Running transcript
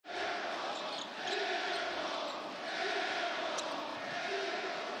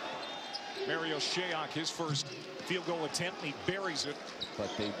Marial Shayok, his first field goal attempt, and he buries it. But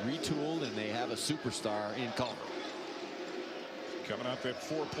they retooled, and they have a superstar in Culver. Coming up, that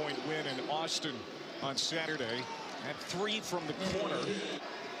 4-point win in Austin on Saturday. At 3 from the corner.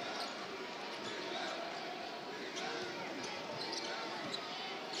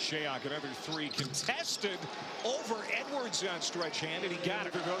 Shayok, another 3 contested over Edwards on stretch hand, and he got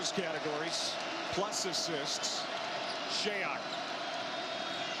it for those categories. Plus assists. Shayok.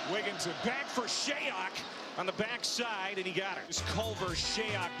 Wigginton back for Shayok on the backside, and he got it. This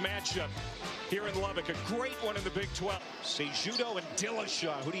Culver-Shayok matchup here in Lubbock. A great one in the Big 12. Sejudo and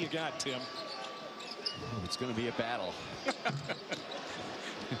Dillashaw. Who do you got, Tim? It's going to be a battle.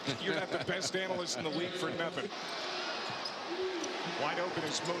 You're not the best analyst in the league for nothing. Wide open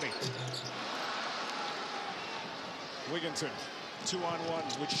is Mooney. Wigginton,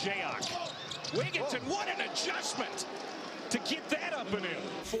 2-on-1 with Shayok. Wigginton, what an adjustment to get that up and in.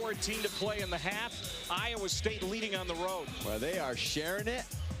 14 to play in the half. Iowa State leading on the road. Well, they are sharing it,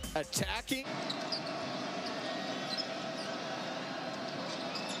 attacking.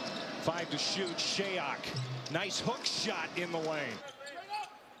 5 to shoot. Shayok, nice hook shot in the lane.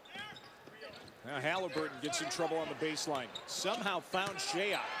 Now Halliburton gets in trouble on the baseline. Somehow found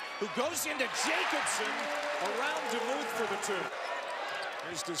Shayok, who goes into Jacobson. Around Duluth for the 2.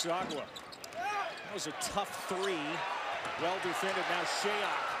 Here's Desagua. That was a tough 3. Well defended. Now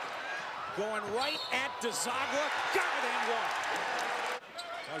Shayok going right at Desagua. Got it and one.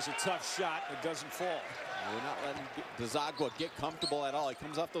 That was a tough shot. It doesn't fall. They're not letting Desagua get comfortable at all. He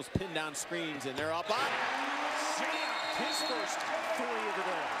comes off those pin down screens, and they're up on Shayok, his first 3 of the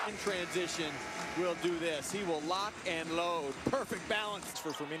day. In transition, will do this. He will lock and load. Perfect balance.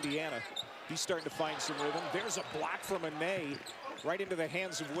 From Indiana. He's starting to find some rhythm. There's a block from Ane right into the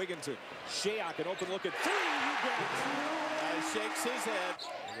hands of Wigginton. Shayok, an open look at 3. You bet. He shakes his head.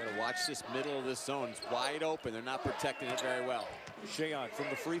 You got to watch this middle of this zone. It's wide open. They're not protecting it very well. Shayok from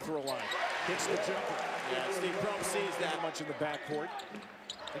the free throw line. Hits the jumper. Yeah, Steve Prohm sees that. Much in the backcourt.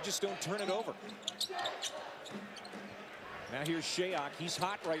 They just don't turn it over. Now here's Shayok. He's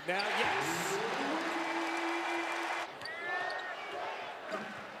hot right now. Yes!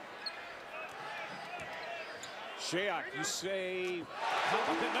 Shayok, you say, how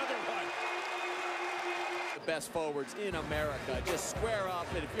about another one? The best forwards in America. Just square up,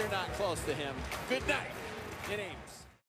 and if you're not close to him, good night. It ain't.